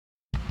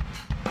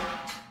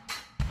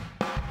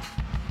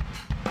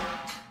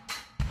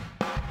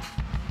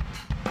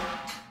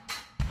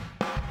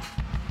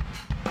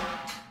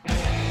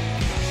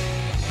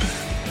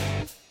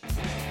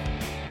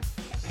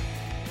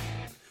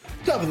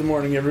Top of the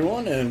morning,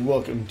 everyone, and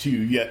welcome to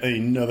yet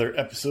another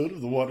episode of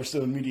the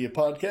Waterstone Media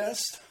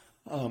Podcast.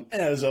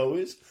 As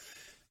always,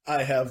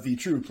 I have the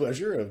true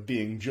pleasure of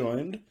being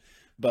joined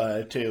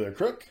by Taylor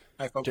Crook.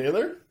 Hi, folks.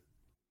 Taylor,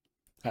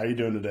 how are you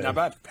doing today? Not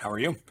bad. How are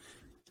you?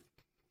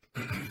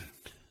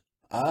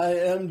 I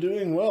am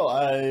doing well.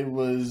 I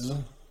was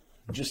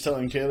just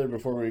telling Taylor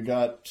before we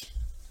got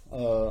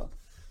on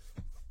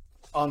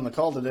the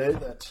call today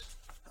that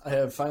I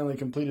have finally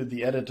completed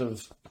the edit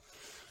of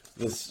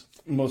this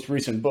most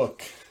recent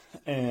book,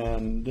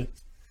 and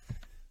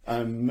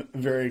I'm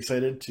very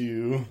excited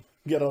to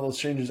get all those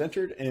changes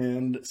entered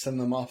and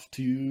send them off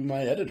to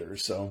my editor.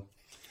 So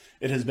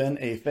it has been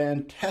a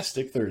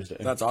fantastic Thursday.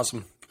 That's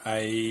awesome.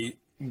 I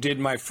did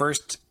my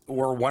first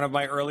or one of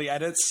my early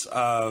edits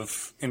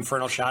of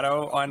Infernal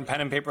Shadow on pen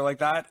and paper like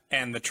that,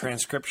 and the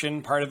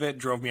transcription part of it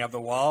drove me up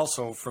the wall.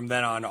 So from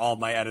then on, all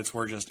my edits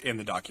were just in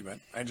the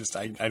document. I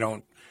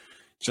don't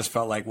just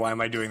felt like, why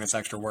am I doing this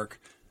extra work?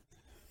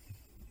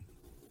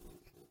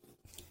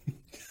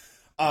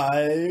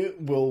 I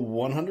will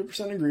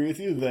 100% agree with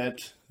you that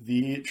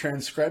the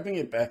transcribing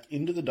it back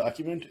into the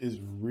document is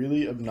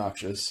really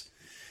obnoxious.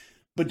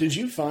 But did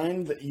you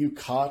find that you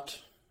caught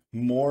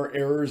more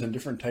errors and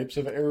different types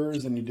of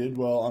errors than you did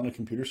while on a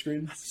computer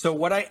screen? So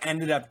what I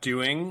ended up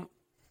doing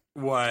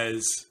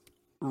was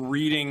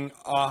reading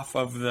off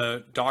of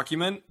the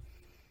document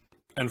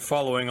and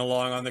following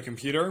along on the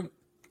computer,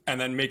 and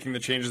then making the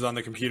changes on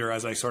the computer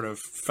as I sort of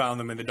found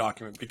them in the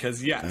document.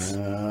 Because yes.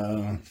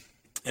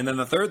 And then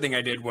the third thing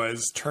I did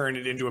was turn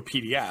it into a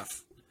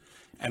PDF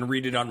and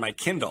read it on my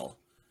Kindle.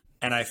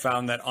 And I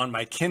found that on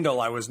my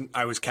Kindle, I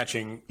was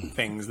catching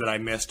things that I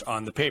missed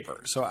on the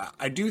paper. So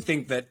I do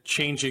think that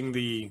changing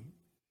the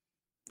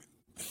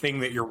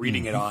thing that you're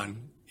reading it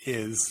on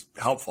is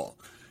helpful.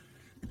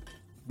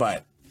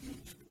 But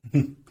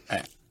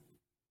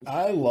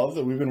I love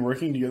that we've been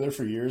working together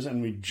for years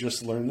and we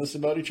just learned this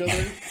about each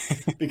other.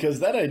 Because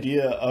that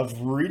idea of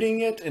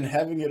reading it and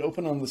having it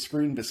open on the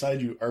screen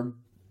beside you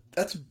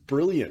that's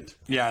brilliant.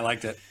 Yeah, I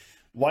liked it.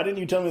 Why didn't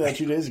you tell me that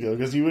 2 days ago?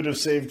 Because you would have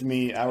saved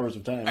me hours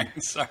of time.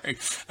 I'm sorry.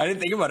 I didn't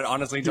think about it,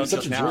 honestly, until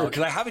just now.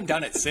 Because I haven't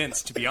done it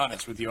since, to be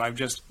honest with you.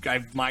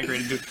 I've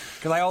migrated to...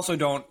 Because I also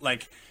don't,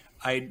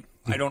 I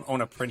don't own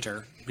a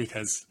printer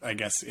because I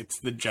guess it's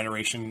the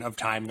generation of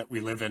time that we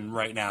live in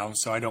right now.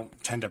 So I don't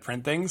tend to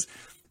print things.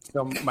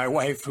 So my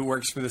wife, who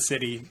works for the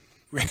city,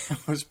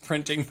 was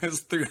printing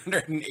this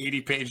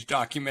 380-page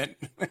document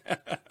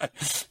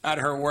at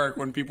her work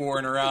when people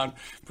weren't around,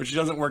 but she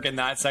doesn't work in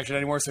that section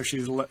anymore, so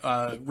she's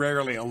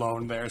rarely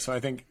alone there. So I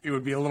think it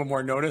would be a little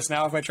more notice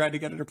now if I tried to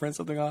get her to print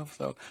something off.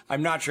 So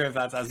I'm not sure if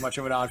that's as much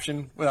of an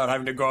option without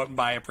having to go out and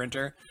buy a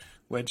printer,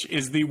 which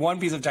is the one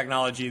piece of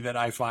technology that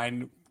I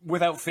find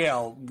without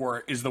fail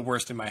is the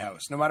worst in my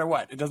house. No matter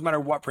what. It doesn't matter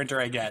what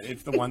printer I get.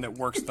 It's the one that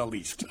works the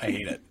least. I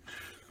hate it.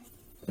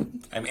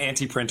 I'm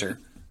anti-printer.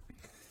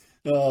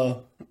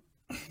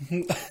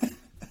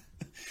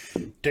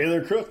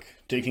 Taylor Crook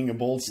taking a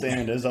bold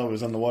stand, as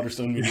always, on the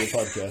Waterstone Media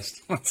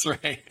Podcast. That's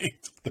right.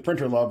 The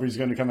printer lobby is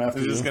going to come after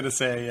you. I was just going to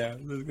say, yeah.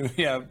 There's going to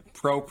be a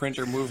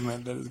pro-printer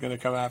movement that is going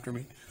to come after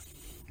me.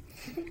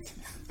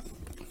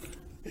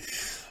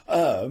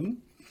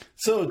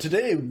 So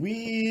today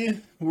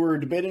we were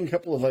debating a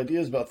couple of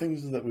ideas about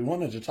things that we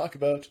wanted to talk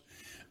about,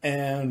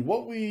 and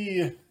what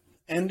we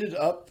ended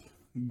up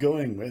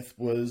going with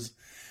was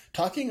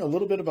talking a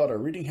little bit about our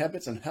reading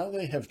habits and how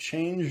they have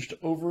changed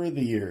over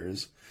the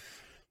years.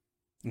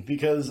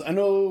 Because I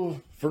know,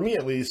 for me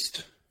at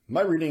least,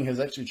 my reading has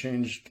actually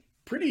changed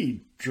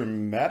pretty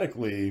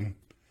dramatically,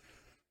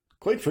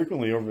 quite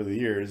frequently over the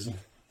years.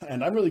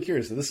 And I'm really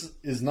curious. This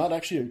is not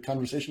actually a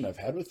conversation I've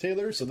had with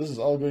Taylor, so this is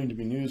all going to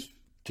be news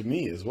to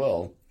me as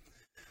well.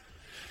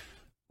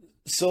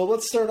 So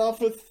let's start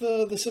off with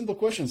the simple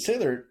questions.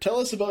 Taylor, tell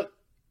us about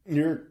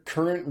your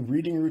current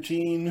reading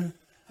routine.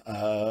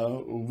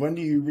 When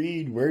do you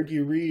read? Where do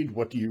you read?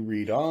 What do you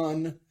read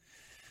on?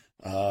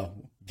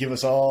 Give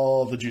us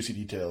all the juicy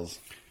details.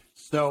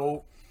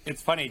 So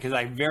it's funny because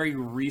I very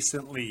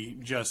recently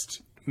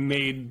just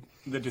made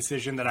the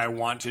decision that I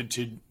wanted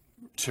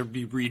to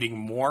be reading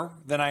more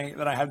than I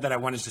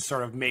wanted to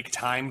sort of make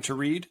time to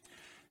read,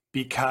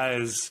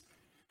 because,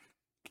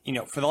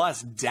 for the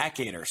last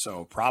decade or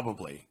so,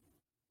 probably,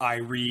 I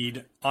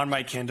read on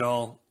my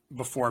Kindle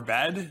before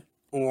bed,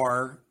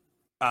 or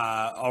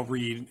I'll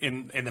read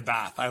in the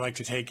bath. I like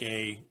to take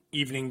a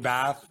evening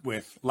bath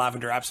with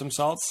lavender Epsom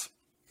salts.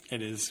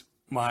 It is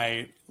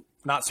my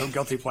not so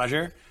guilty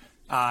pleasure.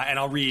 And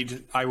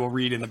I will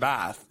read in the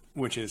bath,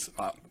 which is,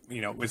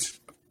 it's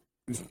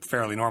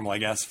fairly normal, I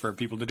guess, for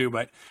people to do,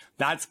 but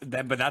that's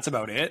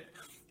about it.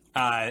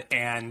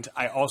 And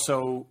I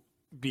also,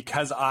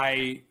 because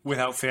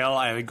without fail,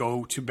 I would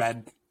go to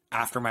bed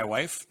after my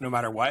wife, no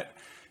matter what.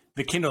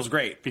 The Kindle's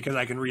great because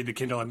I can read the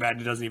Kindle in bed.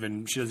 She doesn't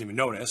even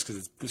notice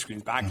because the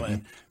screen's backlit.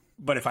 Mm-hmm.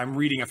 But if I'm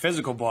reading a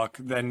physical book,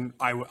 then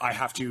I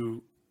have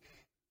to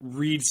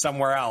read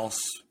somewhere else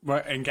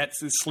and get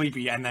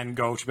sleepy and then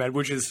go to bed,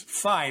 which is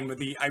fine. But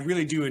I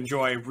really do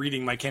enjoy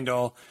reading my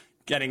Kindle,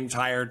 getting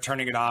tired,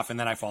 turning it off, and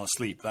then I fall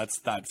asleep.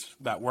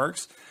 That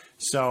works.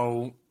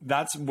 So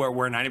that's where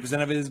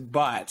 90% of it is.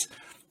 But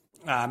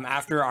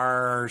after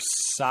our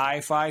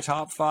sci-fi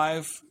top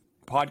 5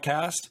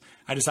 podcast,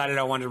 I decided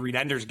I wanted to read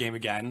Ender's Game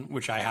again,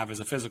 which I have as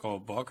a physical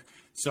book.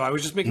 So I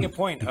was just making a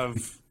point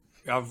of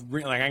I'm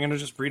going to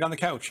just read on the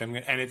couch, and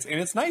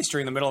it's nice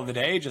during the middle of the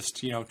day,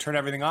 just turn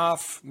everything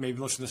off, maybe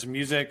listen to some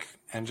music,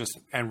 and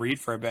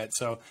read for a bit.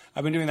 So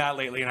I've been doing that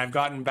lately, and I've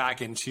gotten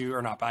back into,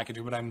 or not back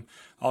into, but I'm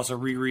also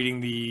rereading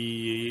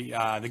the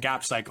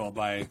Gap Cycle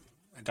by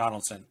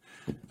Donaldson.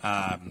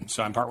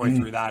 So I'm partway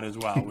through that as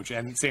well,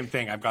 and same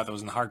thing, I've got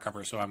those in the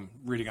hardcover, so I'm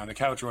reading on the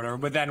couch or whatever.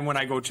 But then when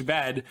I go to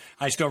bed,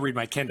 I still read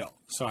my Kindle,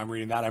 so I'm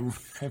reading that. I'm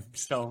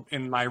still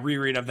in my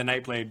reread of the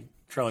Nightblade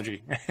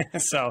trilogy.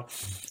 So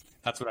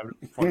that's what I'm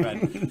before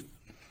bed.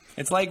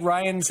 It's like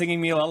Ryan singing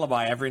me a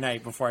lullaby every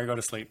night before I go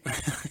to sleep,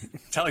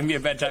 telling me a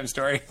bedtime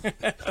story.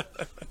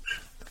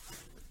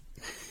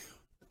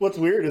 What's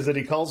weird is that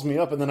he calls me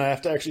up and then I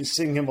have to actually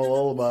sing him a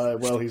lullaby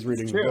while he's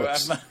reading the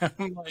books.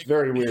 I'm like,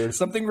 very weird.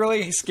 Something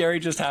really scary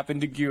just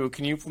happened to you.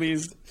 Can you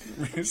please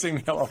sing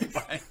me a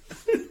lullaby?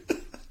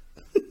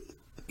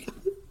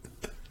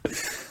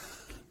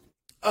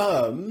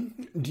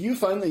 Do you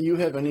find that you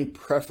have any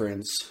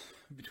preference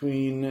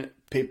between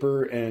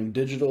paper and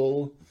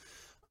digital?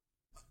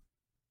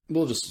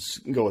 We'll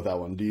just go with that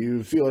one. Do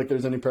you feel like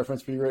there's any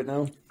preference for you right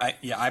now?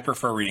 I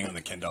prefer reading on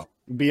the Kindle.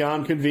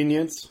 Beyond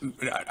convenience?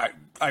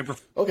 I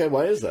prefer. Okay,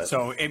 why is that?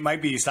 So it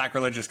might be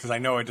sacrilegious because I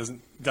know it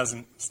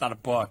doesn't. It's not a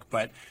book,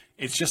 but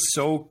it's just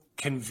so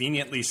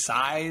conveniently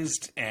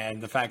sized,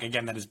 and the fact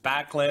again that it's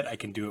backlit, I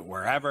can do it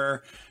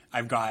wherever.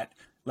 I've got.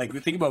 Like,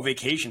 think about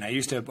vacation. I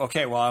used to,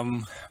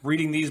 I'm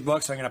reading these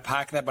books, so I'm going to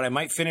pack that, but I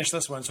might finish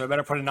this one, so I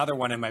better put another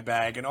one in my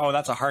bag. And,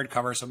 that's a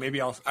hardcover, so maybe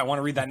I want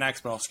to read that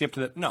next, but I'll skip to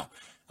the... No.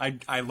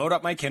 I load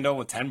up my Kindle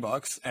with 10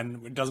 books,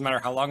 and it doesn't matter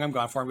how long I'm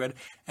gone for, I'm good.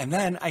 And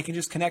then I can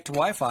just connect to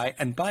Wi-Fi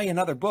and buy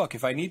another book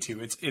if I need to.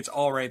 It's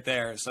all right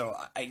there. So,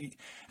 I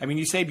mean,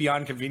 you say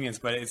beyond convenience,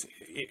 but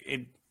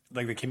it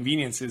like, the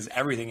convenience is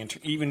everything, and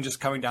even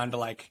just coming down to,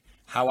 like,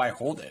 how I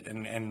hold it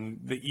and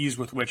the ease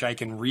with which I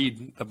can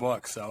read the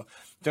book. So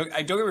don't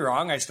get me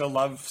wrong. I still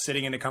love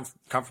sitting in a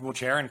comfortable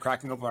chair and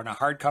cracking open a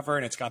hardcover,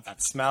 and it's got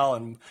that smell.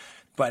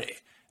 But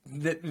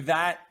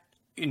the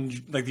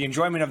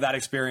enjoyment of that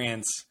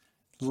experience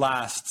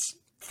lasts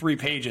 3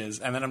 pages.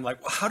 And then I'm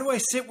like, well, how do I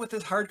sit with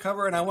this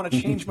hardcover? And I want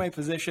to change my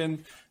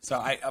position. So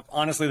I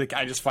honestly,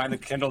 I just find the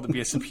Kindle to be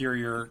a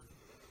superior,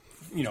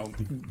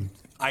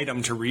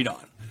 item to read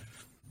on.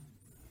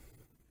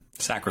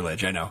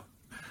 Sacrilege, I know.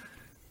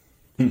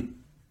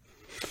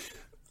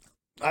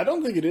 I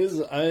don't think it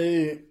is.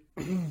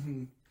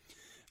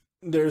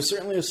 There's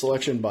certainly a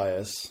selection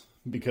bias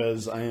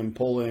because I am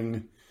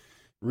polling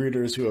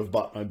readers who have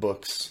bought my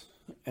books,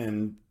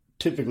 and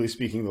typically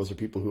speaking, those are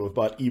people who have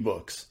bought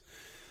ebooks.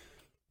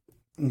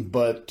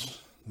 But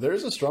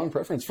there's a strong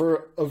preference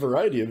for a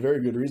variety of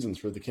very good reasons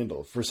for the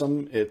Kindle. For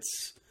some,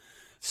 it's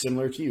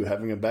similar to you,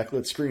 having a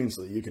backlit screen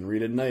so that you can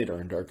read at night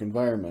or in dark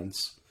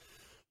environments.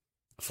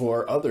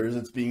 For others,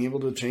 it's being able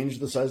to change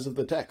the size of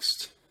the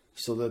text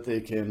so that they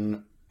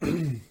can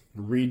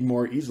read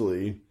more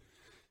easily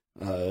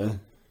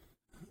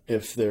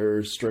if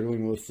they're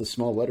struggling with the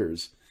small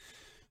letters.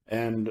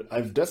 And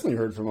I've definitely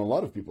heard from a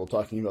lot of people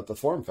talking about the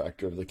form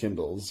factor of the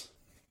Kindles,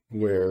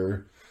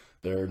 where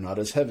they're not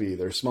as heavy,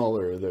 they're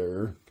smaller,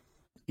 they're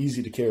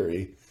easy to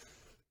carry.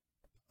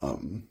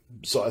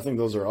 So I think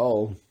those are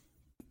all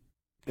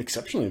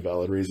exceptionally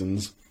valid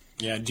reasons.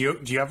 Yeah. Do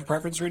you have a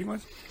preference reading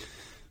wise?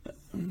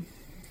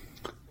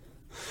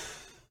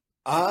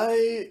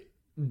 I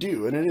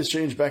do, and it has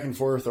changed back and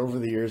forth over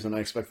the years, and I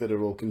expect that it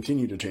will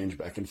continue to change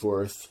back and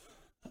forth.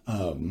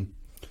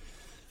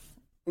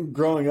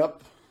 Growing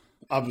up,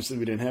 obviously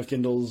we didn't have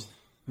Kindles.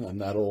 I'm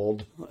that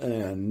old,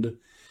 and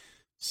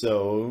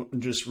so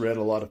just read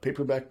a lot of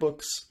paperback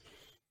books.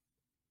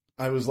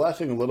 I was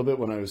laughing a little bit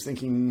when I was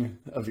thinking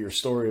of your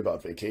story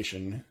about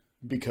vacation,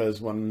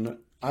 because when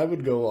I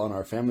would go on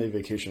our family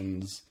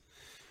vacations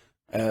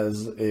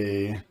as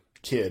a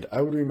kid,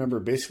 I would remember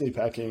basically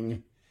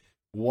packing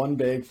one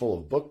bag full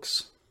of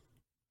books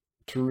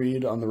to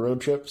read on the road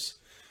trips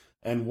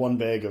and one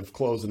bag of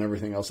clothes and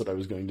everything else that I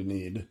was going to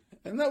need.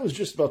 And that was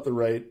just about the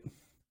right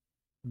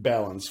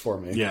balance for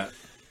me. Yeah.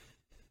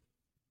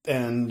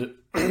 And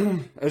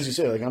as you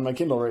say, like on my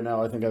Kindle right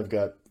now, I think I've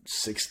got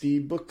 60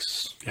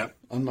 books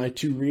on my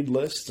to-read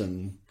list.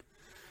 And,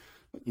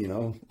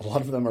 a lot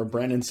of them are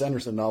Brandon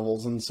Sanderson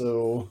novels. And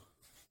so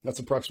that's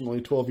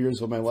approximately 12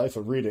 years of my life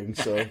of reading.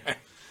 So,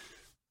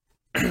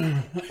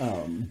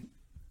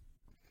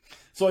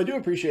 so I do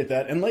appreciate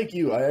that. And like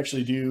you, I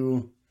actually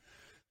do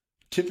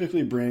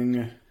typically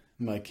bring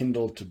my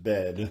Kindle to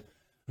bed,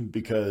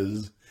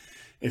 because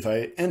if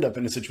I end up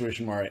in a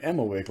situation where I am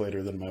awake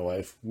later than my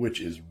wife, which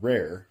is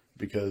rare,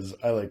 because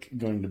I like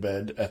going to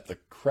bed at the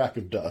crack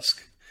of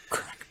dusk.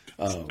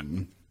 But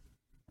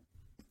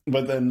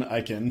then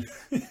I can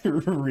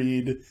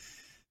read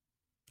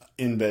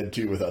in bed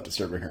too without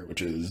disturbing her,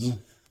 which is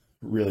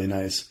really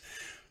nice.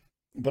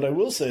 But I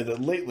will say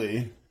that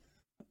lately,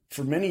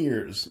 for many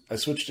years, I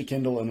switched to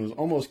Kindle and was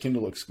almost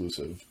Kindle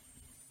exclusive.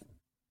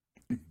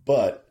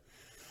 But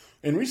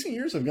in recent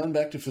years, I've gone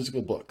back to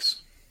physical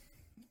books.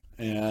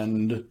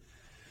 And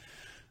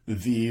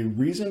the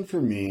reason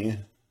for me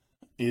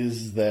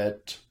is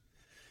that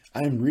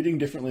I'm reading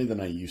differently than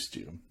I used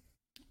to.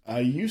 I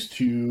used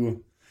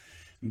to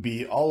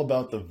be all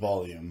about the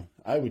volume.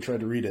 I would try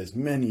to read as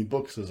many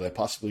books as I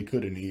possibly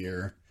could in a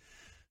year.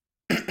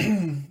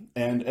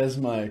 And as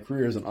my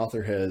career as an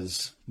author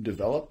has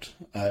developed,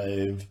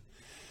 I've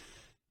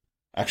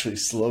actually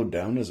slowed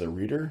down as a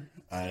reader.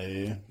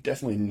 I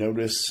definitely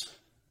notice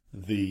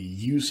the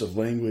use of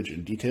language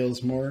and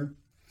details more.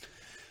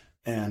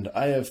 And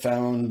I have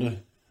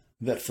found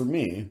that for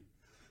me,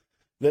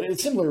 that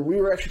it's similar.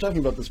 We were actually talking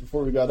about this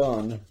before we got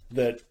on,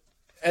 that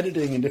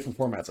editing in different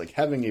formats, like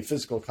having a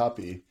physical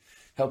copy,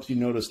 helps you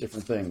notice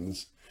different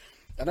things.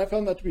 And I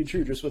found that to be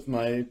true just with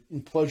my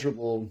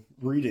pleasurable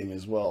reading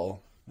as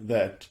well,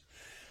 that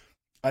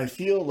I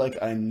feel like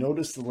I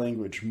notice the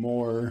language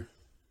more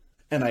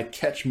and I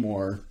catch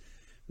more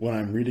when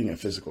I'm reading a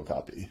physical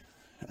copy.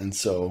 And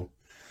so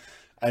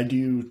I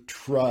do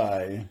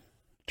try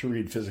to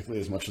read physically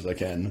as much as I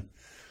can.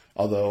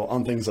 Although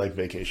on things like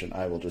vacation,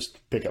 I will just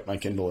pick up my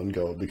Kindle and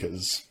go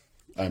because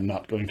I'm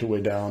not going to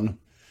weigh down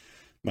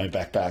my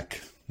backpack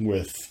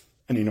with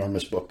an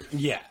enormous book.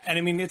 Yeah. And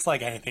I mean, it's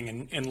like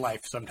anything in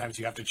life. Sometimes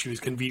you have to choose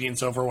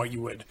convenience over what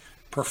you would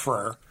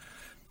prefer.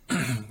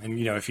 And,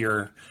 you know, if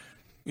you're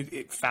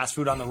fast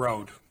food on the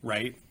road,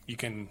 right? You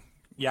can,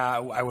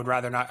 I would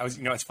rather not.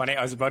 It's funny.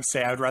 I was about to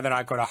say I would rather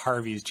not go to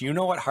Harvey's. Do you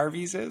know what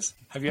Harvey's is?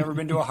 Have you ever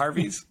been to a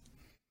Harvey's?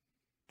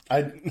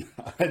 I do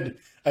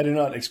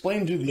not.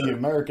 Explain to the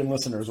American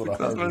listeners what a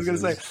Harvey's is. That's what I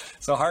was going to say.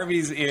 So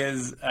Harvey's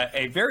is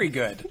a very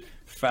good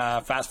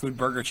fast food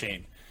burger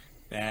chain.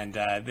 And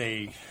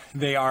they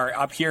are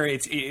up here.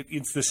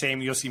 It's the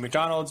same. You'll see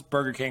McDonald's,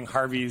 Burger King,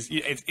 Harvey's.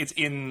 It's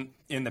in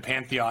the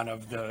pantheon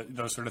of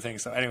those sort of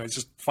things. So anyway, it's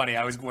just funny.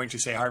 I was going to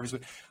say Harvey's,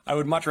 but I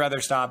would much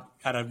rather stop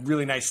at a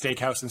really nice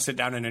steakhouse and sit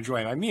down and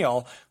enjoy my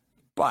meal.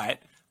 But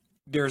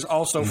there's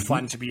also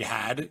fun to be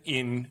had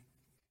in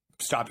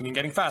stopping and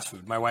getting fast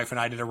food. My wife and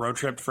I did a road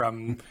trip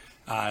from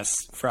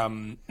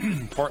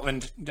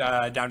Portland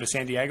down to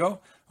San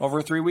Diego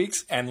over 3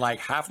 weeks, and like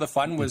half the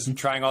fun was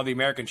trying all the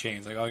American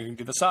chains. Like, you can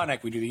do the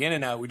Sonic, we do the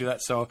In-N-Out, we do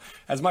that. So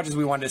as much as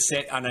we wanted to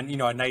sit on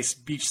a nice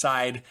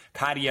beachside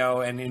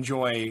patio and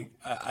enjoy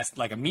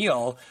a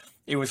meal,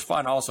 it was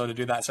fun also to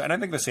do that. So, and I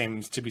think the same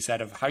is to be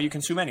said of how you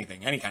consume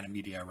anything, any kind of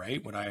media,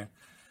 right?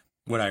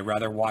 Would I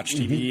rather watch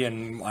TV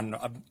and on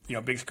a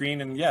big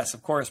screen? And yes,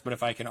 of course. But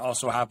if I can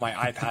also have my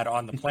iPad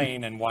on the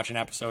plane and watch an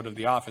episode of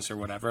The Office or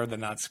whatever, then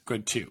that's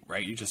good too,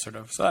 right? You just so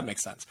that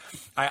makes sense.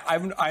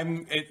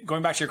 I'm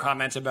going back to your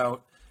comments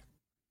about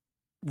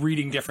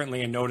reading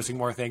differently and noticing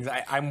more things.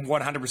 I'm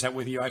 100%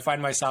 with you. I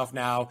find myself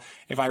now,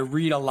 if I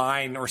read a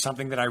line or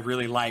something that I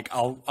really like,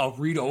 I'll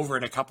read over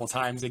it a couple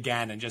times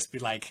again and just be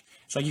like,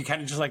 it's like you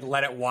kind of just like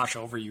let it wash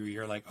over you.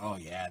 You're like, oh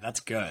yeah,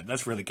 that's good.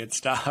 That's really good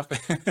stuff.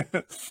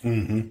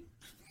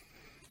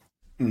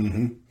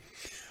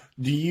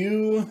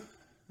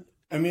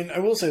 I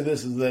will say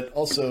this, is that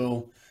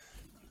also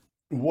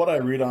what I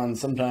read on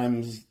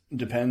sometimes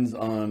depends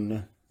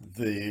on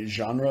the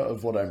genre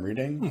of what I'm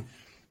reading.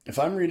 If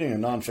I'm reading a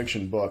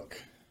nonfiction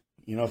book,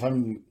 if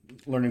I'm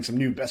learning some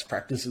new best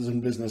practices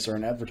in business or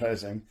in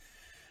advertising,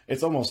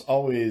 it's almost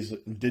always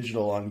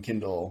digital on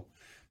Kindle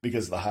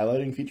because the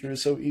highlighting feature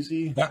is so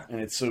easy. Yeah. And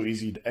it's so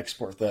easy to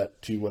export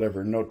that to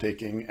whatever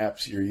note-taking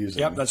apps you're using.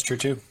 Yep, that's true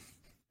too.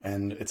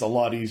 And it's a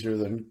lot easier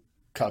than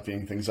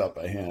copying things up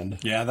by hand.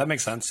 Yeah, that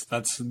makes sense.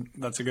 That's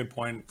a good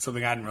point.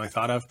 Something I hadn't really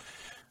thought of.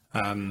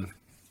 But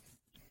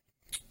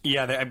then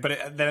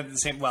at the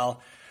same,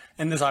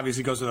 and this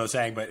obviously goes without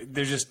saying, but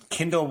there's just,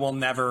 Kindle will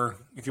never,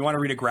 if you want to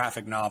read a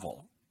graphic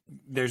novel,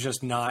 there's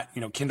just not,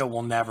 Kindle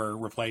will never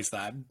replace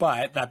that.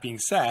 But that being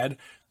said,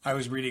 I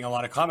was reading a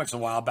lot of comics a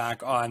while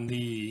back on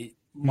the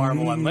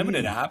Marvel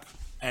Unlimited app,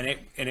 and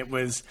it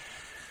was,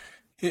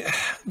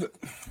 the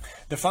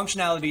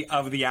functionality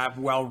of the app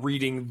while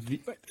reading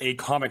a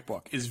comic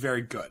book is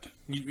very good.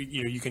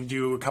 You can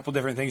do a couple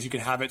different things. You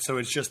can have it so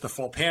it's just the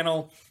full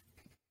panel.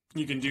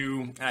 You can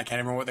do, I can't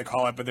remember what they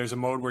call it, but there's a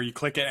mode where you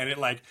click it and it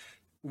like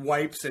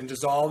wipes and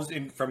dissolves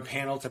from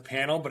panel to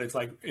panel, but it's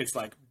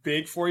like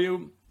big for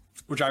you,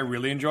 which I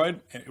really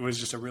enjoyed. It was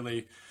just a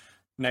really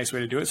nice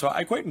way to do it. So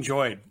I quite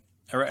enjoyed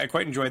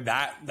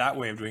that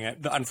way of doing it.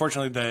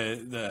 Unfortunately,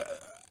 the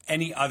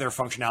any other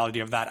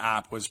functionality of that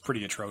app was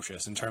pretty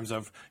atrocious in terms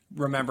of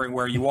remembering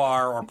where you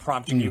are or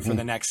prompting you for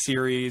the next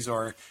series,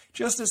 or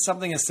just as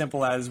something as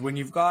simple as when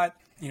you've got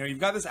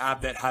this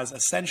app that has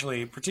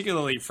essentially,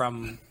 particularly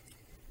from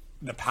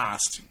the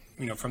past,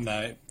 from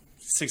the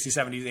 60s,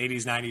 70s,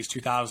 80s, 90s,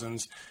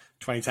 2000s,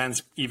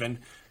 2010s even,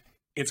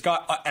 it's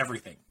got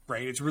everything,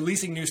 right? It's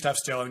releasing new stuff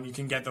still, and you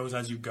can get those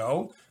as you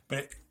go,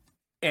 but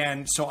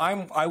And so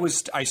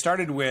I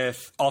started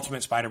with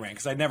Ultimate Spider-Man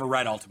because I'd never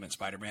read Ultimate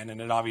Spider-Man,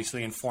 and it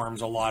obviously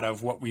informs a lot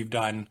of what we've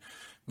done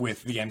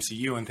with the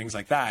MCU and things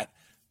like that.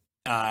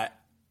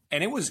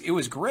 And it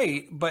was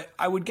great, but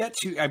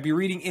I'd be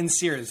reading in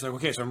series. Like,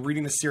 okay, so I'm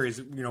reading the series,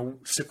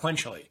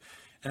 sequentially.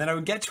 And then I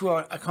would get to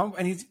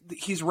and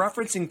he's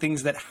referencing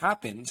things that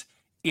happened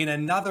in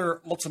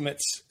another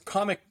Ultimates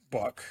comic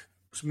book.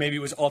 So maybe it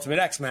was Ultimate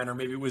X-Men, or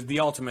maybe it was The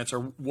Ultimates,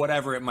 or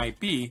whatever it might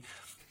be.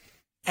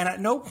 And at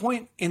no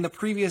point in the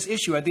previous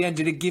issue at the end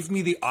did it give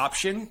me the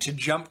option to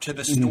jump to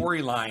the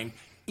storyline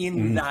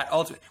in that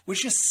Ultimate,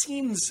 which just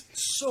seems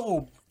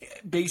so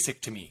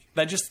basic to me.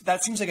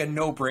 That seems like a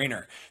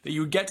no-brainer, that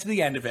you would get to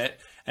the end of it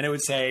and it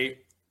would say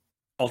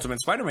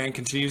Ultimate Spider-Man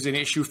continues in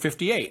issue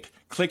 58.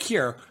 Click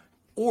here.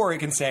 Or it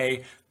can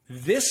say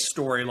this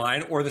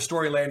storyline or the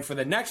storyline for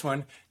the next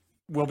one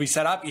will be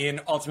set up in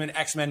Ultimate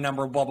X-Men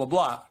number blah, blah,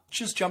 blah.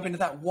 Just jump into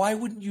that. Why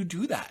wouldn't you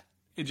do that?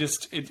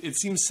 It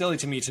seems silly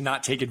to me to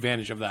not take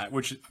advantage of that,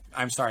 which,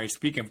 I'm sorry,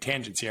 speaking of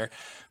tangents here,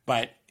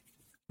 but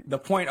the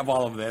point of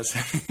all of this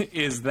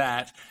is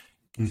that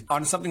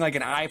on something like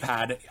an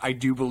iPad, I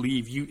do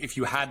believe if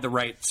you had the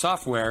right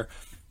software,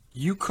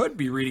 you could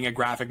be reading a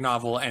graphic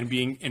novel and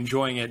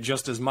enjoying it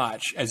just as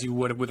much as you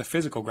would with a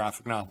physical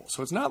graphic novel.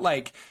 So it's not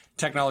like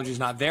technology is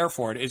not there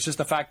for it. It's just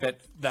the fact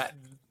that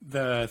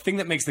the thing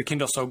that makes the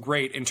Kindle so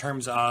great in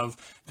terms of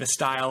the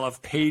style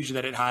of page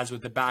that it has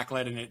with the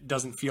backlit and it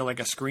doesn't feel like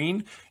a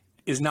screen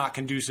is not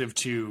conducive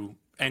to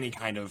any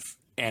kind of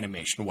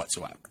animation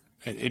whatsoever.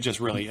 It just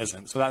really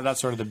isn't. So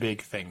that's sort of the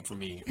big thing for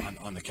me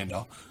on the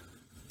Kindle.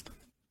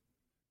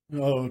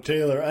 Oh,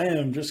 Taylor, I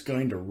am just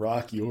going to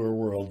rock your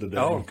world today.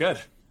 Oh, good.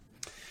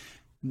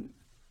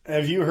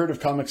 Have you heard of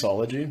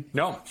Comixology?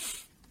 No.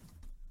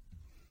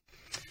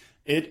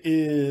 It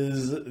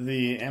is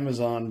the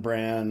Amazon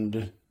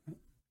brand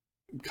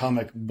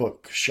comic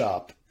book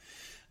shop.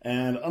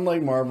 And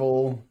unlike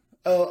Marvel,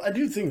 I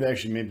do think they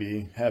actually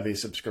maybe have a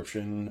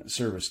subscription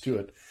service to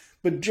it.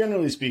 But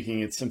generally speaking,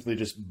 it's simply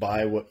just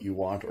buy what you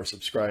want or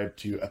subscribe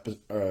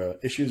to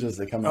issues as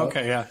they come out.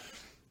 Okay, yeah.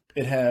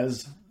 It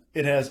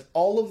has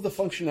all of the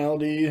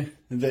functionality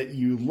that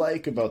you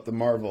like about the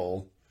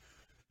Marvel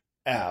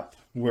app,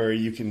 where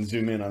you can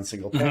zoom in on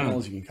single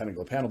panels. You can kind of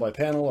go panel by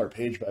panel or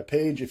page by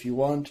page if you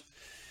want.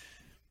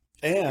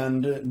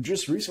 And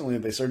just recently,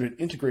 they started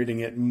integrating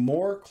it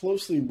more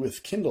closely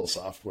with Kindle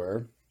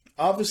software.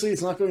 Obviously,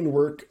 it's not going to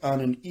work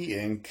on an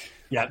e-ink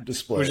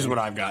display, which is what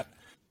I've got.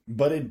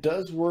 But it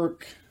does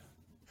work.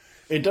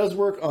 It does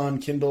work on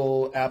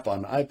Kindle app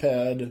on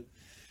iPad,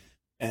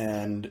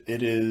 and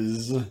it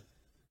is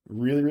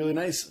really, really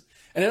nice.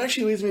 And it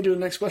actually leads me to the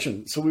next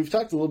question. So we've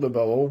talked a little bit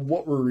about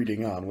what we're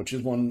reading on, which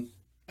is one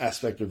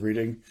aspect of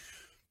reading.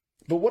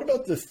 But what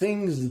about the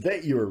things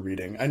that you're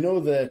reading? I know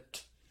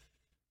that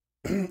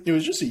it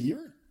was just a year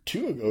or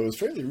two ago, it was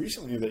fairly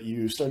recently, that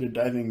you started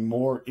diving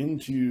more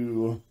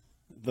into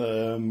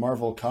the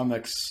Marvel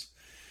Comics.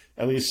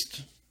 At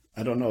least,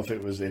 I don't know if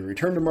it was a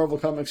return to Marvel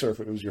Comics or if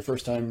it was your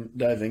first time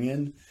diving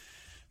in.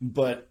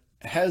 But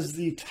has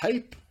the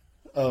type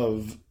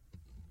of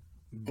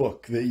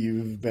book that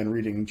you've been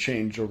reading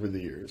changed over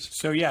the years?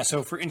 So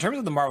in terms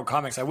of the Marvel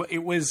Comics,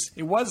 it was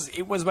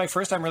my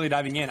first time really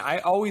diving in. I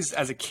always,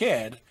 as a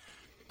kid,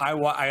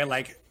 I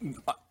like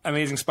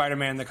Amazing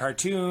Spider-Man the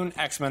cartoon,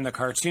 X-Men the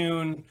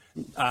cartoon,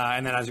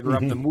 and then as I grew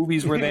up, the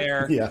movies were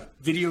there. Yeah.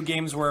 Video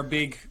games were a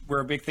big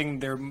thing.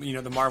 There,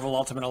 the Marvel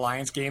Ultimate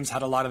Alliance games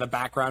had a lot of the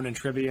background and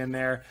trivia in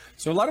there.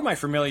 So a lot of my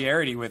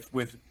familiarity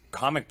with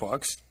comic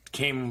books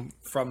came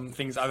from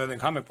things other than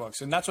comic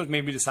books, and that's what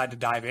made me decide to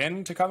dive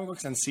into comic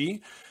books and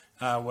see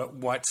what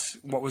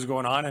was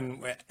going on.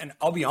 And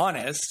I'll be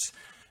honest,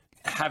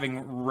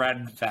 having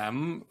read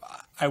them,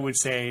 I would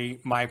say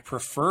my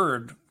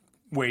preferred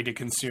way to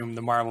consume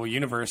the Marvel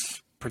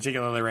universe,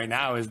 particularly right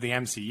now, is the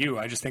MCU.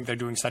 I just think they're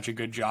doing such a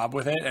good job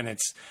with it, and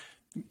it's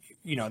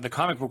the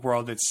comic book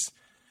world.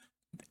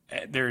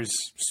 There's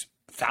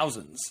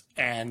thousands,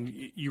 and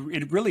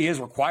it really is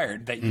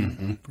required that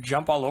you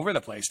jump all over the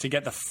place to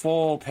get the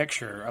full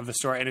picture of the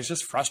story, and it's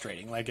just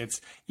frustrating. Like,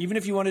 it's even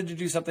if you wanted to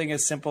do something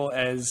as simple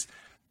as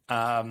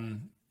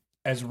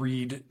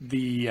read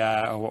the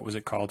what was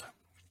it called?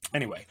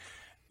 Anyway,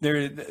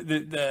 there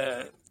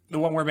the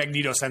one where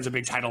Magneto sends a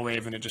big tidal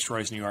wave and it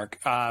destroys New York.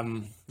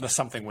 The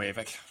something wave.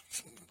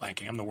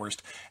 Blanking. I'm the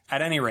worst.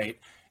 At any rate,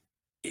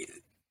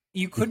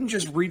 you couldn't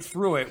just read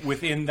through it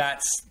within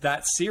that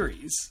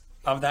series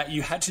of that.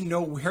 You had to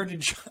know where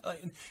to.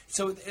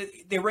 So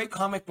they write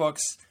comic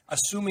books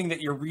assuming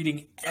that you're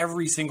reading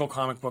every single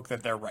comic book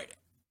that they're writing,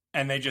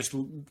 and they just,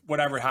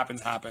 whatever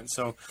happens.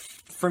 So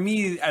for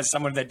me, as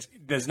someone that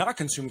does not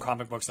consume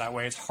comic books that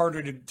way, it's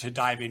harder to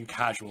dive in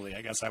casually,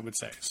 I guess I would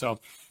say. So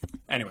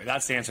anyway,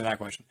 that's the answer to that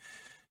question.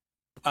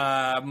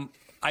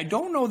 I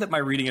don't know that my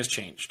reading has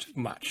changed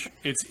much.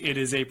 It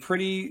is a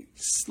pretty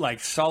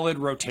solid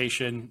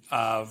rotation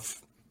of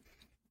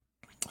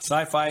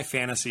sci-fi,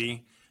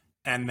 fantasy,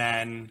 and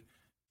then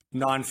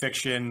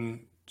nonfiction,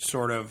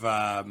 sort of,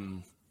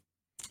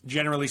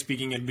 generally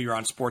speaking, it'd be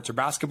around sports or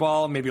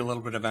basketball, maybe a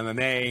little bit of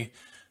MMA,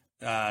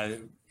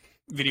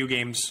 video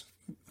games,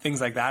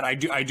 things like that. I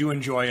do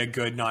enjoy a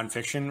good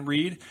nonfiction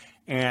read,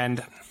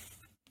 and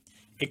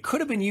it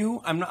could have been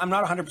you. I'm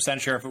not 100%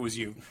 sure if it was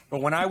you,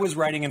 but when I was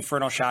writing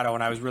Infernal Shadow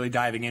and I was really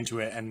diving into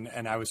it, and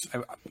I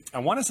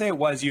want to say it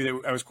was you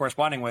that I was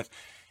corresponding with,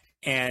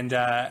 and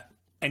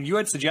you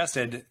had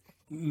suggested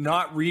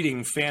not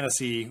reading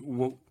fantasy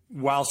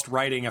whilst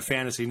writing a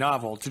fantasy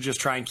novel, to just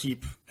try and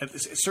keep,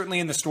 certainly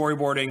in the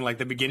storyboarding, like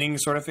the beginning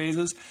sort of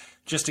phases,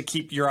 just to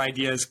keep your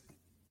ideas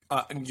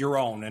your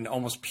own and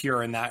almost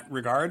pure in that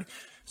regard.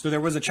 So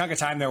there was a chunk of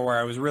time there where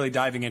I was really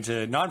diving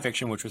into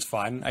nonfiction, which was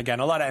fun. Again,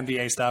 a lot of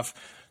NBA stuff.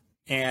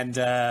 And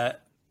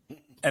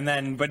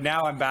then, but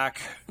now I'm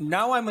back.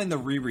 Now I'm in the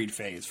reread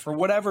phase. For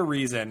whatever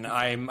reason,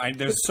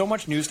 there's so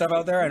much new stuff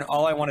out there, and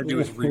all I want to do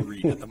is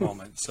reread at the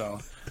moment. So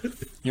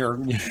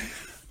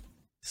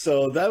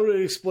So that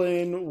would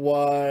explain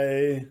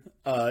why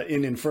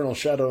in Infernal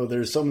Shadow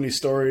there's so many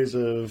stories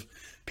of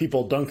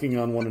people dunking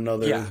on one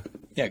another.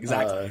 Yeah,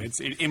 exactly.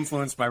 It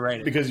influenced my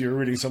writing because you're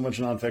reading so much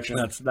nonfiction.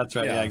 That's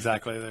right. Yeah,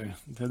 exactly.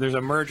 There's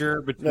a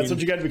merger between. That's what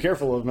you got to be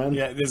careful of, man.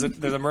 Yeah, there's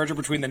a merger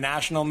between the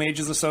National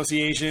Mages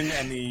Association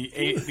and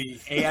the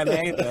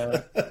AMA,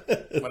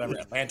 the whatever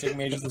Atlantic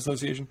Mages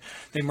Association.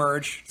 They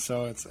merge,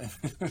 so it's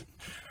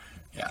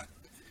yeah.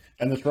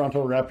 And the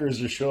Toronto Raptors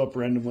just show up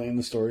randomly in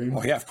the story.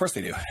 Oh yeah, of course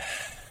they do.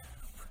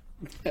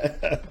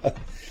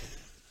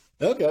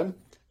 Okay.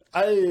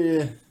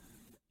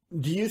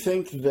 Do you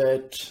think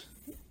that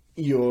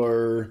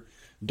your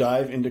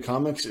dive into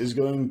comics is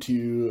going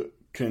to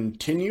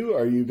continue?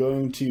 Are you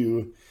going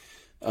to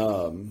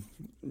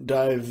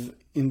dive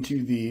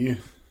into the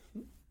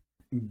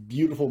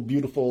beautiful,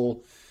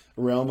 beautiful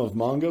realm of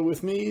manga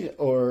with me?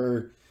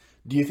 Or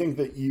do you think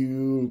that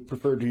you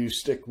prefer to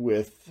stick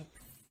with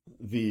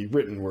the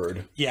written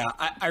word? Yeah,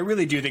 I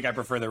really do think I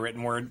prefer the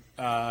written word.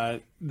 I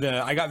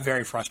got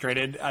very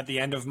frustrated at the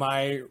end of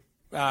my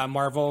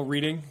Marvel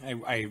reading.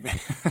 I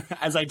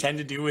as I tend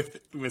to do with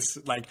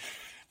like,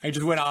 I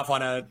just went off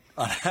on a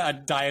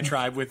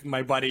diatribe with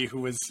my buddy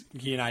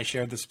he and I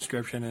shared the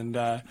subscription, and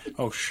I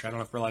don't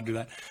know if we're allowed to do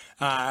that.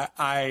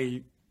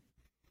 I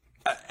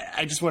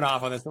just went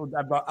off on this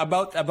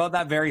about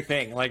that very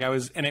thing. Like I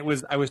was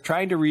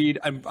trying to read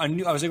I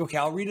was like, okay,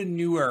 I'll read a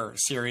newer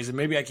series and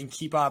maybe I can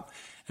keep up.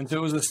 And so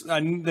it was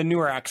the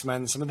newer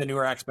X-Men, some of the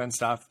newer X-Men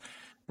stuff.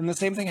 And the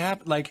same thing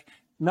happened. Like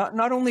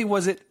not only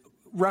was it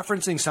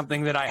referencing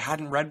something that I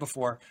hadn't read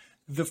before,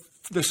 the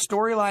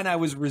storyline I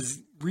was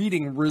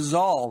reading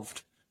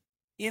resolved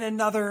in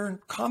another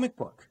comic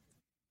book.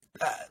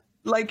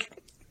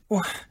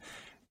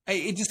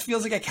 It just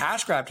feels like a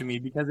cash grab to me,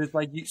 because it's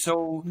like,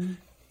 so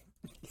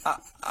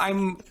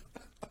I'm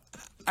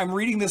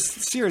reading this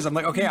series. I'm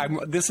like, okay,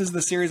 this is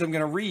the series I'm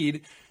going to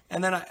read.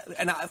 And then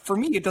for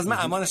me, it doesn't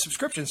matter. I'm on a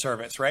subscription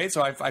service, right?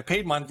 So I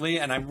paid monthly,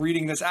 and I'm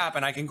reading this app,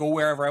 and I can go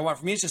wherever I want.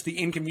 For me, it's just the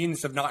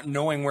inconvenience of not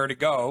knowing where to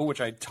go, which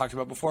I talked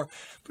about before.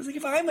 But it's like,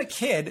 if I'm a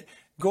kid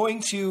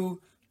going to,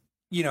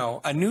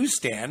 a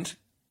newsstand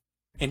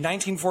in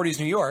 1940s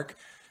New York,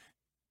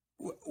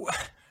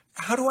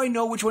 how do I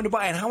know which one to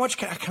buy, and how much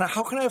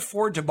how can I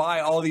afford to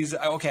buy all these?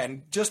 Okay,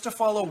 and just to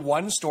follow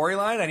one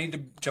storyline, I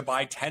need to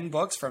buy 10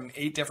 books from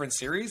 8 different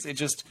series.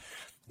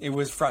 It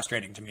was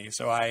frustrating to me.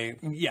 So I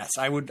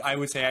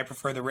would say I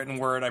prefer the written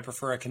word. I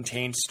prefer a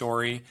contained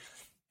story.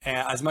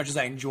 As much as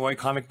I enjoy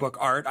comic book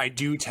art, I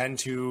do tend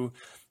to,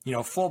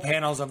 full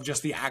panels of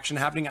just the action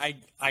happening,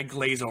 I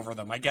glaze over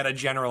them. I get a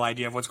general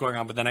idea of what's going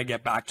on, but then I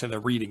get back to the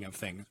reading of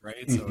things,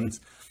 right? Mm-hmm. So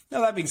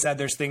now that being said,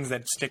 there's things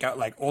that stick out,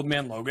 like Old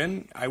Man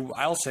Logan.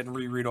 I'll sit and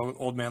reread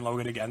Old Man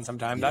Logan again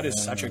sometime. Yes. That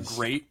is such a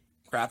great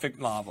graphic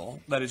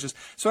novel that is just,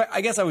 so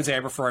I guess I would say I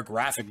prefer a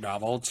graphic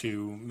novel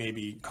to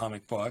maybe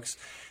comic books.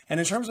 And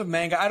in terms of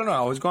manga, I don't know.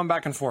 I was going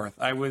back and forth.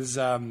 I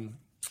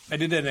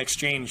did an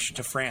exchange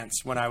to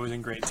France when I was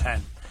in grade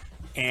 10,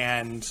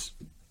 and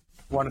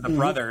one of the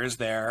brothers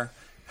there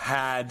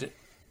had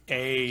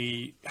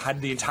the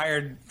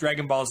entire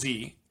Dragon Ball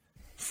Z,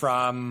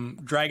 from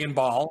Dragon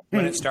Ball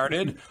when it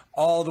started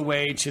all the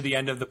way to the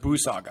end of the Buu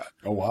saga.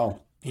 Oh wow!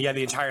 He had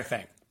the entire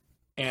thing,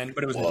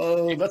 but it was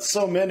that's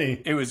so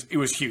many. It was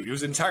huge. It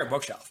was an entire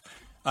bookshelf.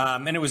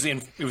 And it was in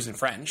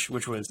French,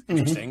 which was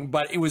interesting,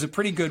 but it was a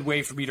pretty good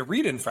way for me to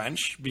read in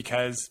French,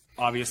 because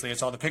obviously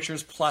it's all the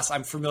pictures. Plus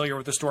I'm familiar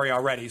with the story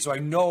already, so I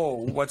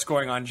know what's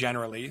going on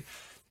generally.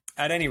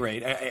 At any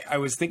rate, I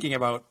was thinking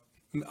about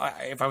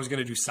if I was going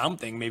to do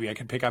something, maybe I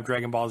could pick up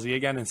Dragon Ball Z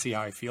again and see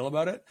how I feel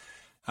about it.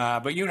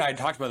 But you and I had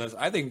talked about this.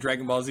 I think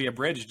Dragon Ball Z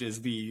Abridged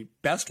is the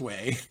best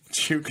way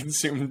to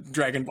consume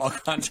Dragon Ball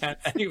content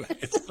anyway.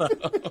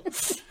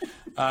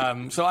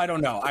 So I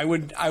don't know. I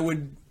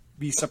would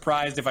be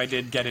surprised if I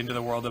did get into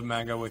the world of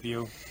manga with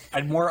you.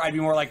 I'd be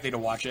more likely to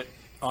watch it,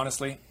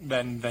 honestly,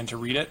 than to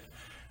read it.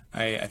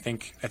 I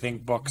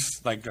think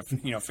books like,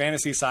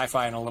 fantasy,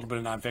 sci-fi, and a little bit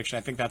of nonfiction,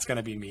 I think that's going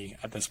to be me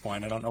at this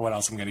point. I don't know what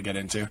else I'm going to get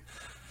into.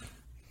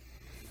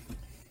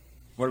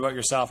 What about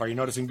yourself? Are you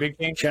noticing big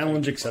changes?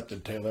 Challenge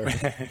accepted, Taylor.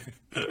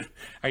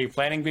 Are you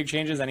planning big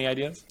changes? Any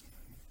ideas?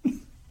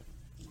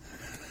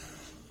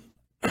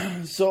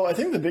 So I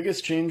think the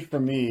biggest change for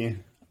me,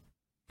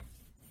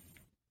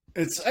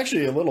 it's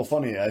actually a little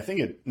funny. I think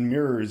it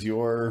mirrors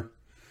your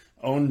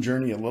own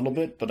journey a little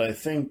bit, but I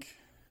think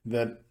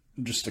that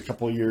just a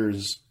couple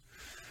years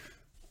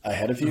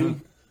ahead of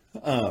you,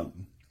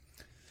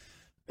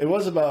 it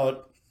was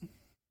about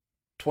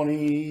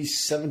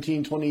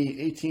 2017,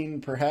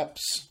 2018,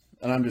 perhaps.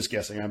 And I'm just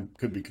guessing. I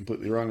could be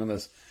completely wrong on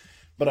this.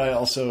 But I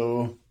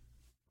also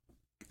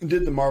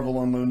did the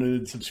Marvel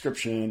Unlimited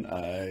subscription.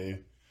 I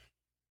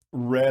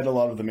read a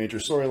lot of the major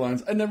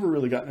storylines. I'd never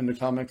really gotten into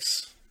comics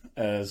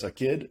as a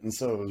kid, and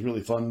so it was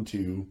really fun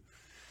to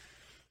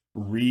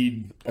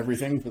read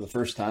everything for the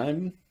first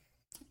time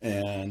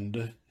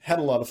and had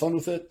a lot of fun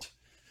with it.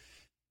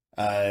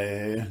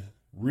 I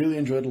really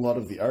enjoyed a lot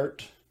of the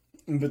art,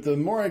 but the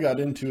more I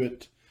got into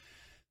it,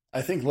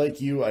 I think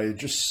like you, I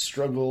just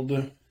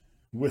struggled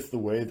with the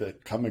way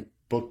that comic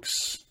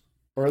books,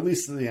 or at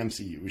least the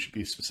MCU, we should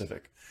be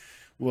specific,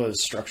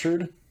 was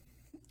structured.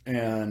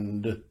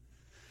 And,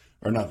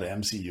 or not the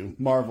MCU,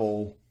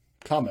 Marvel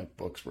comic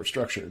books were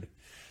structured.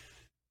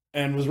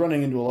 And was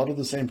running into a lot of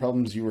the same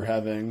problems you were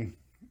having.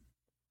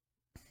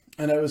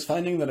 And I was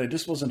finding that I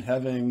just wasn't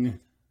having...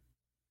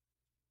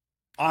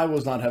 I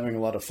was not having a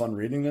lot of fun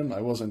reading them.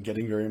 I wasn't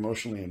getting very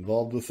emotionally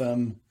involved with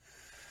them.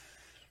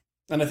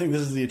 And I think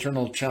this is the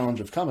eternal challenge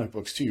of comic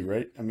books too,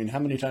 right? I mean, how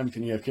many times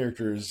can you have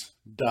characters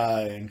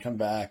die and come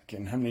back?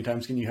 And how many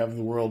times can you have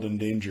the world in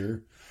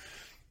danger?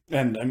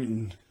 And I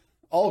mean,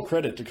 all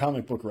credit to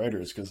comic book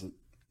writers, because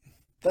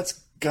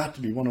that's got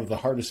to be one of the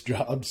hardest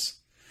jobs,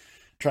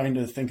 trying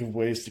to think of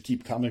ways to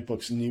keep comic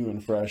books new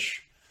and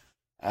fresh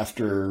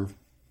after,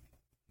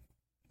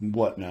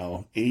 what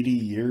now, 80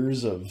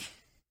 years of,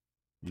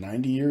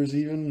 90 years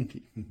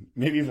even,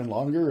 maybe even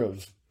longer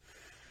of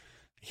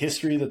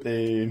history that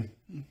they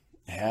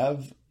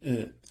have.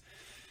 You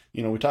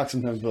know, we talk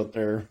sometimes about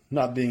there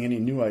not being any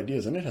new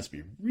ideas, and it has to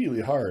be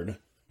really hard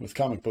with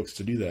comic books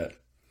to do that.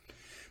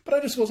 But I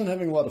just wasn't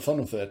having a lot of fun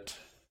with it.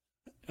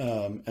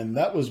 And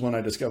that was when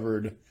I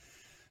discovered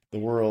the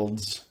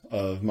worlds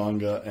of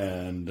manga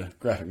and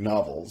graphic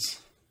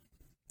novels.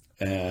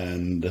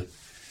 And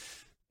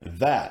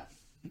that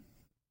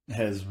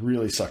has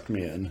really sucked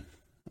me in.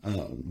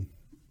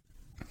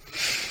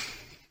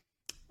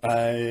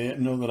 I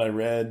know that I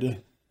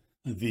read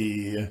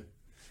the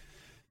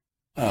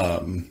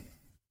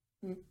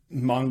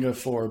manga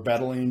for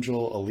Battle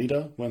Angel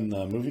Alita when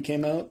the movie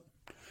came out.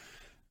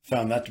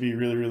 Found that to be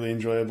really, really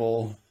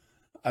enjoyable.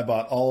 I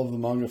bought all of the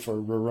manga for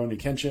Rurouni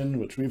Kenshin,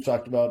 which we've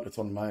talked about. It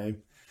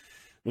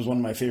was one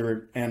of my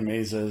favorite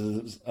animes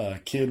as a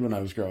kid when I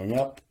was growing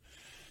up.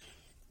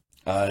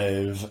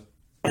 I've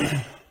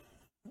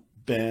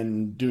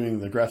been doing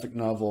the graphic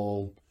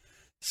novel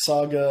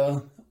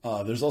Saga.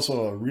 There's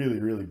also a really,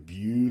 really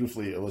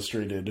beautifully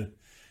illustrated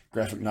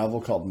graphic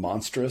novel called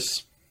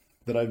Monstrous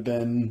that I've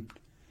been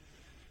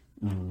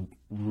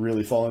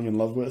really falling in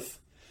love with.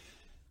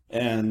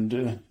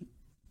 And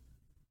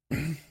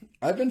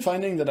I've been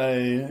finding that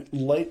I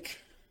like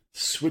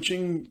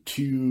switching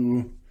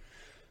to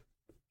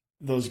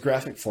those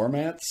graphic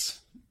formats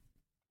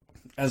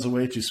as a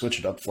way to switch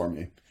it up for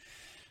me.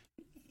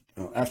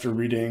 After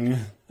reading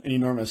an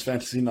enormous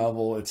fantasy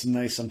novel, it's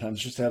nice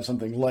sometimes just to have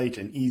something light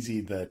and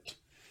easy that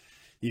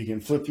you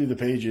can flip through the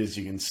pages,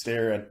 you can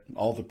stare at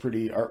all the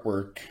pretty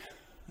artwork,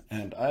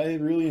 and I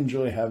really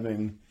enjoy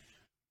having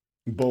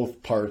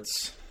both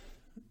parts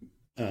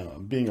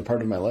being a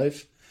part of my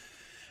life.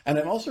 And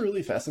I'm also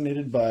really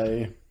fascinated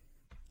by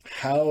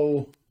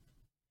how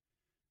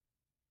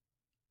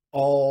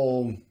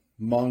all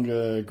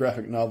manga,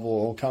 graphic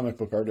novel, comic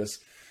book artists,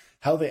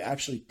 how they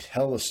actually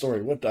tell a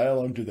story. What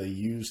dialogue do they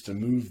use to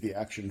move the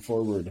action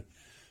forward?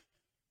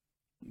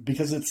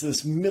 Because it's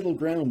this middle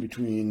ground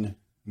between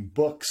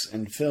books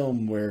and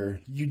film where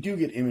you do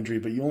get imagery,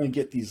 but you only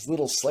get these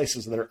little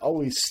slices that are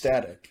always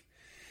static.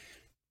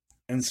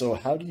 And so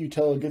how do you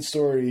tell a good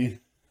story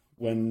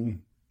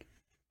when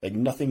like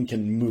nothing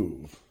can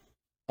move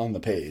on the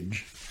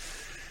page?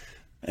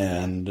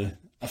 And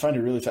I find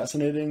it really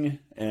fascinating,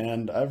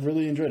 and I've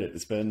really enjoyed it.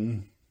 It's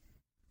been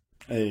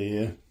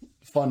a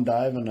fun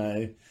dive, and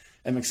I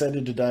am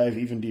excited to dive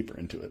even deeper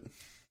into it.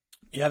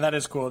 Yeah, that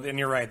is cool, and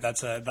you're right.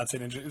 It's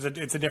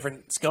a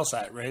different skill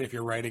set, right? If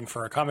you're writing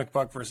for a comic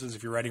book versus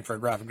if you're writing for a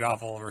graphic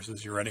novel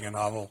versus you're writing a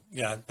novel.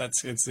 Yeah,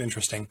 it's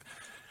interesting.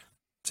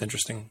 It's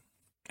interesting,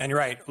 and you're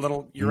right.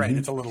 Right.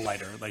 It's a little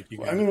lighter. Like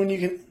when you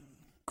can.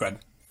 Go ahead.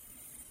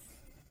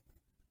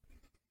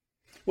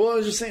 Well, I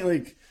was just saying,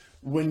 like,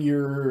 when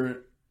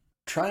you're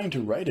trying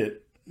to write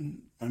it,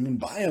 I mean,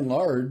 by and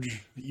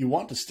large, you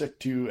want to stick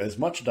to as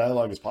much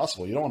dialogue as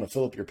possible. You don't want to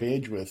fill up your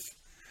page with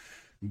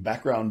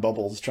background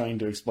bubbles trying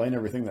to explain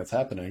everything that's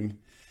happening.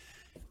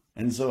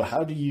 And so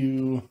how do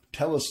you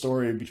tell a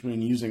story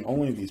between using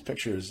only these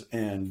pictures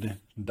and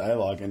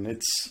dialogue? And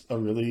it's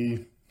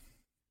really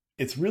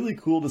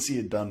cool to see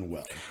it done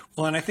well.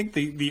 Well, and I think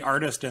the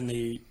artist and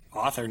the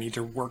author need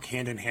to work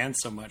hand in hand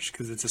so much,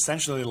 because it's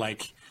essentially it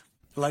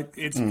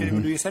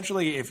would be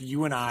essentially if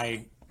you and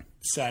I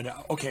said,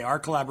 okay, our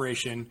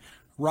collaboration,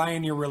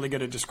 Ryan, you're really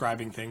good at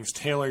describing things.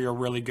 Taylor, you're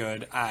really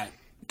good at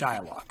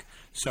dialogue.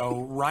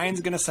 So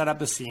Ryan's going to set up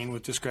the scene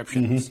with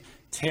descriptions. Mm-hmm.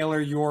 Taylor,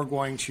 you're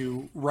going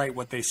to write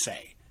what they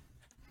say.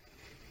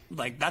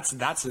 Like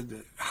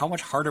how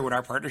much harder would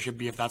our partnership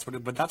be if that's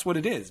what but that's what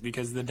it is,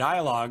 because the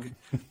dialogue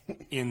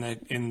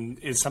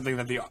is something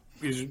that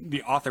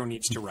the author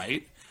needs to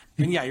write.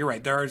 And yeah, you're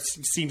right. There are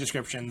scene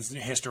descriptions,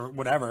 history,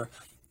 whatever,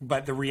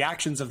 but the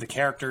reactions of the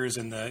characters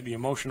and the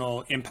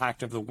emotional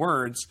impact of the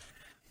words,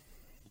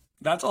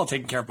 that's all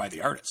taken care of by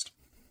the artist.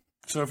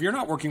 So if you're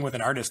not working with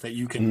an artist that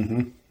you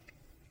can,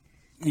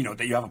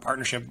 that you have a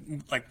partnership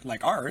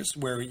like ours,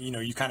 where,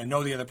 you kind of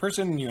know the other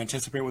person and you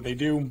anticipate what they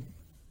do,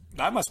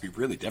 that must be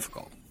really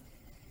difficult.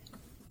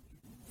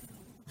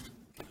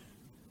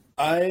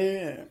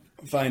 I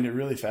find it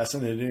really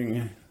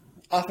fascinating.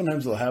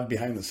 Oftentimes they'll have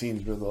behind the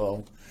scenes where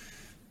they'll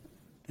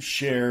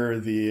share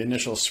the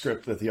initial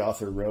script that the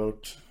author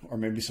wrote, or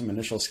maybe some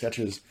initial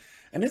sketches.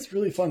 And it's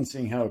really fun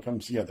seeing how it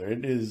comes together.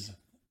 It is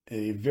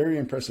a very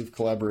impressive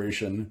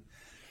collaboration.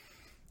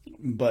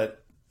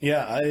 But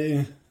yeah,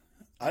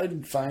 I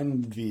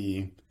find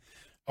the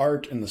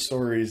art and the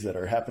stories that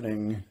are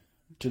happening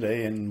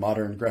today in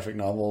modern graphic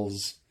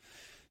novels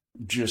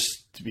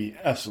just to be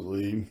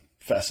absolutely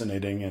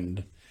fascinating,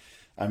 and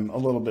I'm a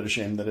little bit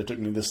ashamed that it took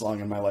me this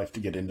long in my life to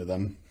get into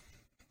them.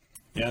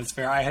 Yeah, that's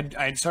fair.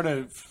 I'd sort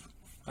of,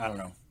 I don't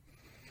know,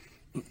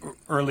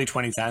 early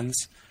 2010s.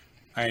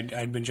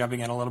 I'd been jumping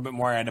in a little bit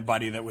more. I had a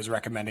buddy that was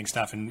recommending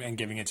stuff and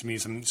giving it to me,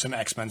 some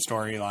X-Men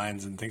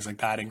storylines and things like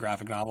that in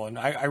graphic novel. And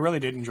I really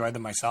did enjoy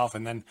them myself.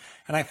 And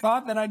I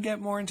thought that I'd get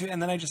more into it,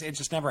 and then it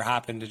just never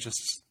happened. It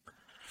just,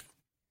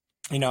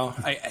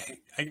 I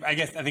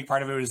guess, I think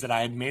part of it was that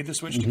I had made the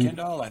switch to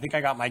Kindle. I think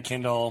I got my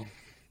Kindle,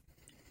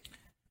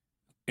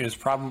 it was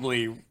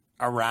probably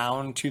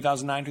around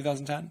 2009,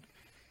 2010.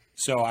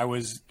 So I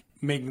was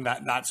making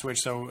that switch.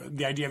 So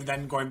the idea of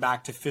then going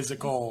back to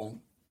physical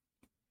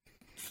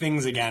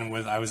things again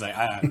I was like,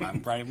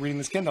 I'm reading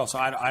this Kindle, so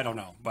I don't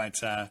know. But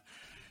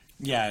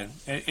yeah,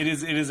 it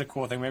is a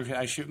cool thing. Maybe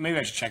I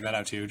should check that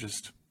out too.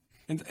 Just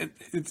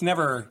it's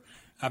never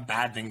a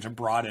bad thing to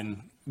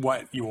broaden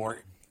what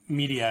your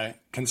media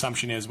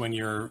consumption is when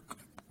you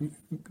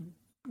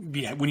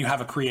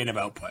have a creative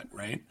output,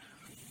 right?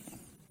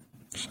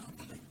 So.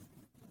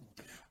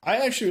 I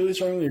actually really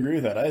strongly agree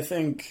with that. I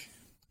think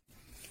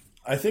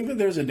that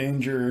there's a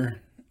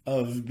danger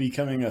of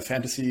becoming a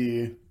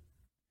fantasy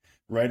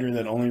writer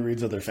that only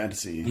reads other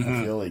fantasy. Mm-hmm.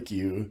 I feel like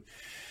you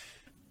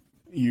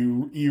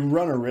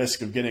run a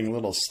risk of getting a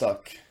little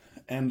stuck.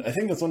 And I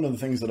think that's one of the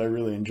things that I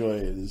really enjoy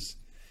is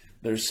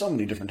there's so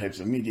many different types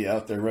of media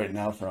out there right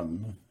now,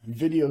 from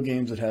video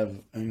games that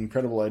have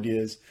incredible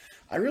ideas.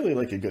 I really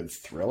like a good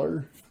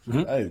thriller.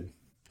 Mm-hmm. I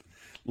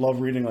love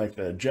reading like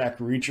the Jack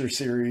Reacher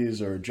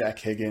series or Jack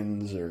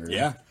Higgins or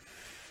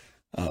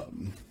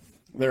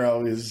they're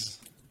always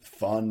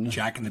fun.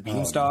 Jack and the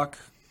Beanstalk.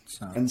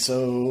 And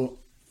so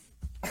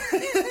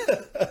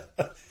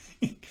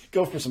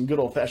go for some good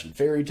old fashioned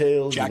fairy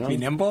tales. Jack Be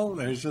Nimble.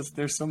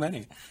 There's so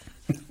many.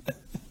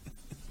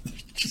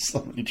 Just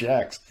so many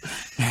Jacks.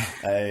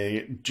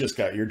 I just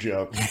got your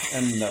joke,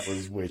 and that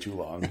was way too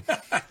long.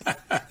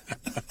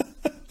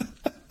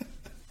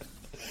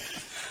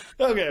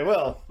 Okay,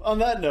 well, on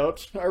that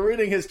note, our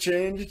reading has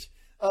changed.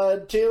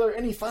 Taylor,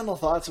 any final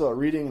thoughts about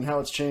reading and how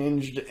it's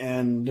changed?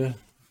 And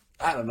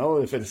I don't know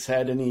if it's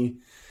had any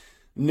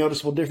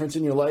noticeable difference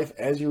in your life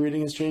as your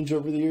reading has changed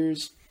over the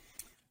years?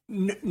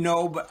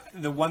 No, but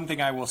the one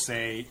thing I will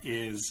say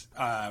is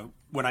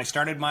when I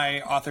started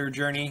my author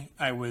journey,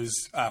 I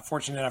was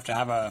fortunate enough to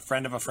have a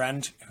friend of a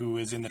friend who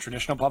is in the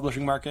traditional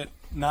publishing market,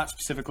 not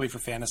specifically for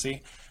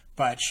fantasy,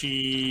 but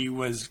she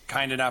was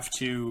kind enough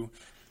to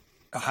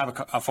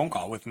have a phone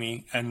call with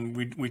me, and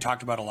we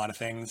talked about a lot of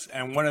things.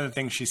 And one of the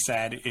things she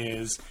said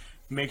is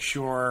make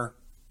sure,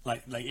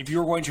 like if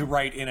you're going to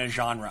write in a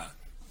genre,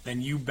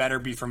 then you better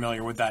be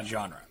familiar with that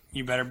genre.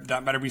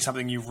 That better be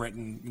something you've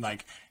written.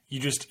 Like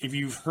if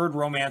you've heard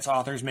romance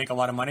authors make a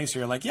lot of money, so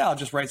you're like, yeah, I'll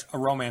just write a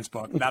romance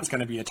book. That's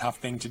going to be a tough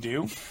thing to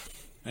do.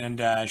 And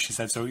she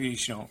said, so,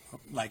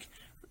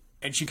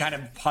 and she kind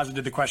of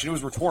posited the question. It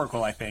was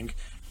rhetorical, I think.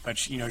 But,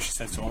 she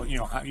said, so, you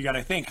got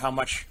to think, how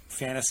much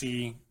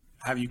fantasy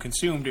have you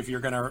consumed if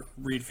you're going to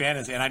read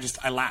fantasy? And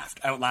I laughed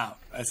out loud.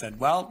 I said,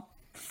 well,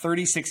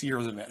 36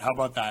 years of it. How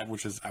about that?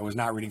 I was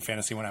not reading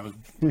fantasy when I was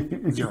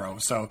 0.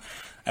 So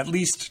at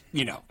least,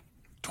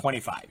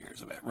 25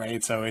 years of it,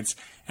 right? So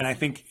and I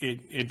think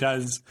it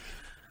does,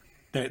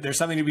 there's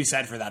something to be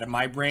said for that. And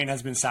my brain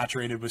has been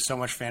saturated with so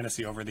much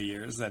fantasy over the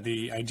years that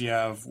the idea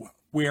of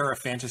where a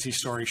fantasy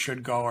story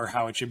should go or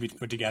how it should be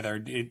put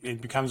together,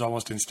 it becomes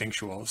almost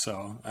instinctual.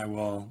 So I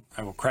will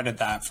credit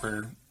that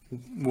for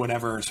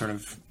whatever sort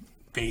of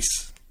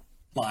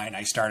baseline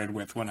I started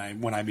with when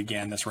I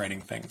began this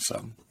writing thing.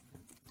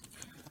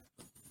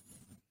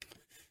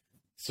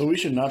 So we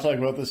should not talk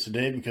about this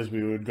today because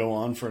we would go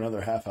on for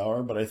another half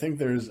hour, but I think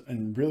there's a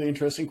really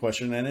interesting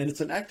question, and it's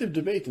an active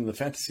debate in the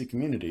fantasy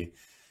community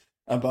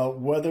about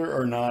whether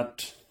or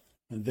not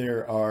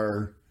there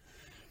are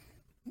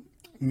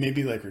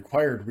maybe like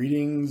required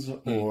readings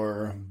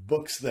or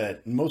books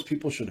that most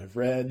people should have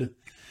read.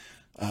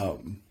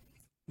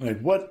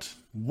 Like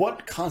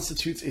what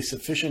constitutes a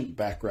sufficient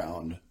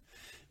background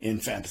in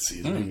fantasy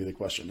is maybe the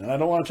question. And I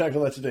don't want to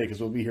tackle that today because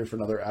we'll be here for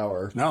another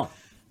hour. No.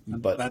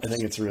 But I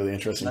think it's a really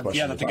interesting question.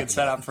 Yeah, that's a good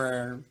setup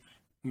for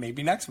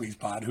maybe next week's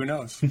pod. Who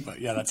knows?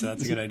 But yeah, that's a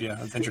good idea.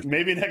 That's interesting.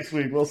 Maybe next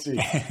week. We'll see.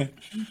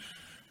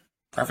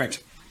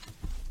 Perfect.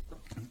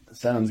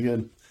 Sounds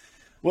good.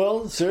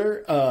 Well,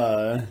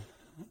 sir,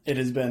 it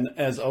has been,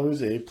 as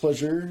always, a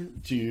pleasure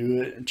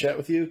to chat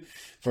with you.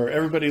 For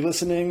everybody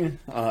listening,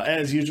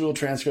 as usual,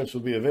 transcripts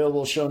will be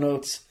available, show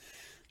notes,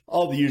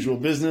 all the usual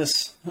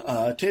business.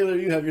 Taylor,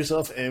 you have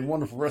yourself a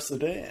wonderful rest of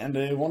the day and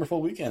a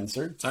wonderful weekend,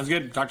 sir. Sounds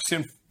good. Talk to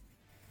you soon.